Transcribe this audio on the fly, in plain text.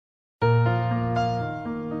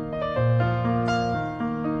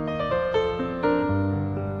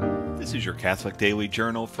is your Catholic Daily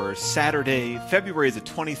Journal for Saturday, February the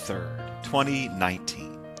 23rd,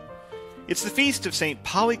 2019. It's the feast of St.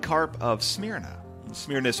 Polycarp of Smyrna.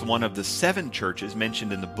 Smyrna is one of the 7 churches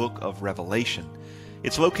mentioned in the book of Revelation.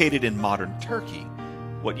 It's located in modern Turkey,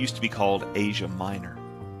 what used to be called Asia Minor.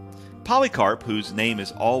 Polycarp, whose name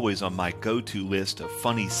is always on my go-to list of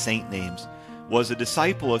funny saint names, was a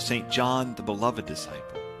disciple of St. John the Beloved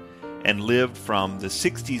Disciple, and lived from the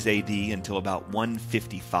 60s AD until about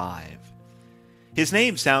 155. His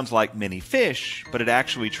name sounds like many fish, but it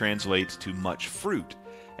actually translates to much fruit,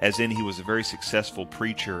 as in he was a very successful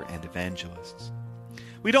preacher and evangelist.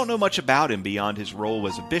 We don't know much about him beyond his role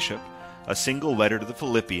as a bishop, a single letter to the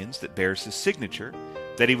Philippians that bears his signature,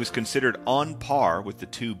 that he was considered on par with the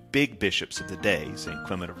 2 big bishops of the day, St.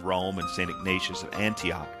 Clement of Rome and St. Ignatius of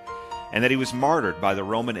Antioch, and that he was martyred by the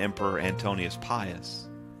Roman Emperor Antonius Pius.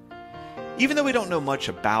 Even though we don't know much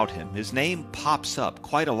about him, his name pops up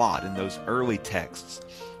quite a lot in those early texts,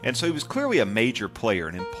 and so he was clearly a major player,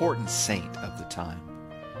 an important saint of the time.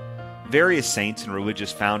 Various saints and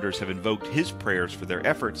religious founders have invoked his prayers for their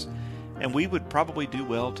efforts, and we would probably do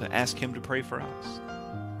well to ask him to pray for us.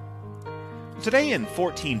 Today in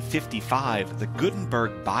 1455, the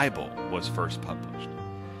Gutenberg Bible was first published.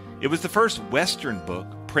 It was the first Western book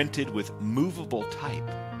printed with movable type.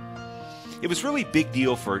 It was really a big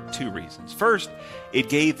deal for 2 reasons. First, it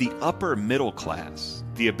gave the upper middle class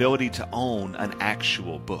the ability to own an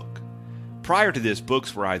actual book. Prior to this,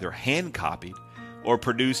 books were either hand-copied or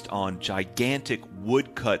produced on gigantic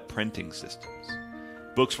woodcut printing systems.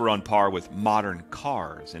 Books were on par with modern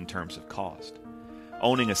cars in terms of cost.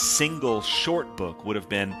 Owning a single short book would have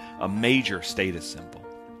been a major status symbol.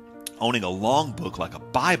 Owning a long book like a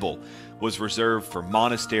Bible was reserved for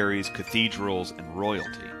monasteries, cathedrals, and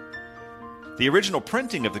royalty. The original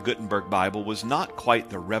printing of the Gutenberg Bible was not quite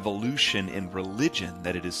the revolution in religion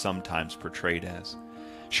that it is sometimes portrayed as.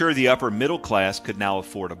 Sure, the upper middle class could now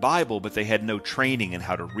afford a Bible, but they had no training in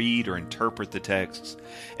how to read or interpret the texts.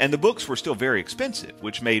 And the books were still very expensive,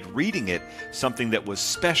 which made reading it something that was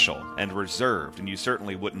special and reserved, and you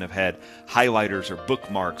certainly wouldn't have had highlighters or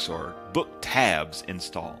bookmarks or book tabs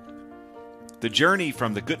installed. The journey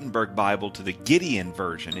from the Gutenberg Bible to the Gideon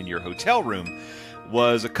version in your hotel room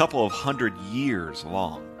was a couple of 100 years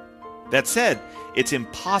long. That said, it's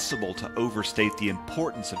impossible to overstate the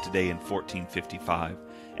importance of today in 1455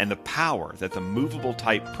 and the power that the movable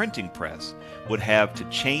type printing press would have to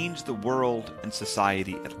change the world and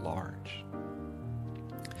society at large.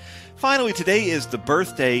 Finally, today is the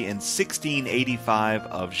birthday in 1685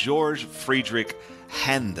 of Georg Friedrich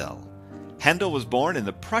Handel. Handel was born in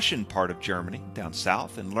the Prussian part of Germany, down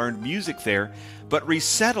south, and learned music there, but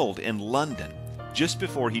resettled in London just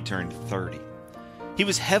before he turned 30. He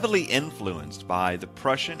was heavily influenced by the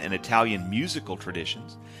Prussian and Italian musical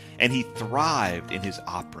traditions, and he thrived in his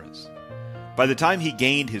operas. By the time he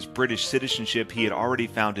gained his British citizenship, he had already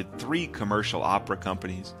founded 3 commercial opera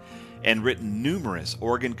companies and written numerous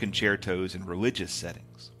organ concertos in religious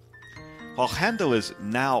settings. While Handel is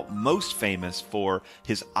now most famous for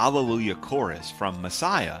his Alleluia chorus from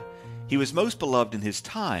Messiah, he was most beloved in his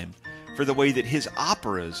time for the way that his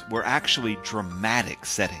operas were actually dramatic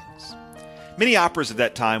settings. Many operas of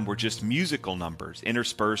that time were just musical numbers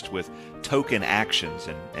interspersed with token actions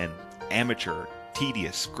and amateur,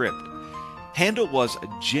 tedious script. Handel was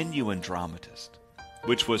a genuine dramatist,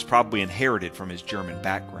 which was probably inherited from his German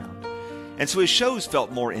background. And so his shows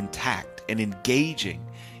felt more intact and engaging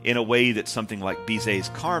in a way that something like Bizet's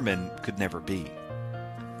Carmen could never be.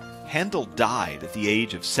 Handel died at the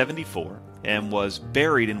age of 74 and was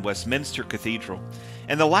buried in Westminster Cathedral,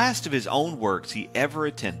 and the last of his own works he ever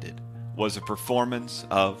attended was a performance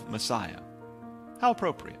of Messiah. How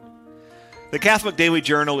appropriate. The Catholic Daily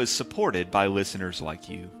Journal is supported by listeners like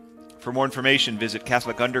you. For more information, visit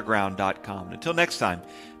CatholicUnderground.com. Until next time,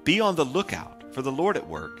 be on the lookout for the Lord at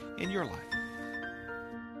work in your life.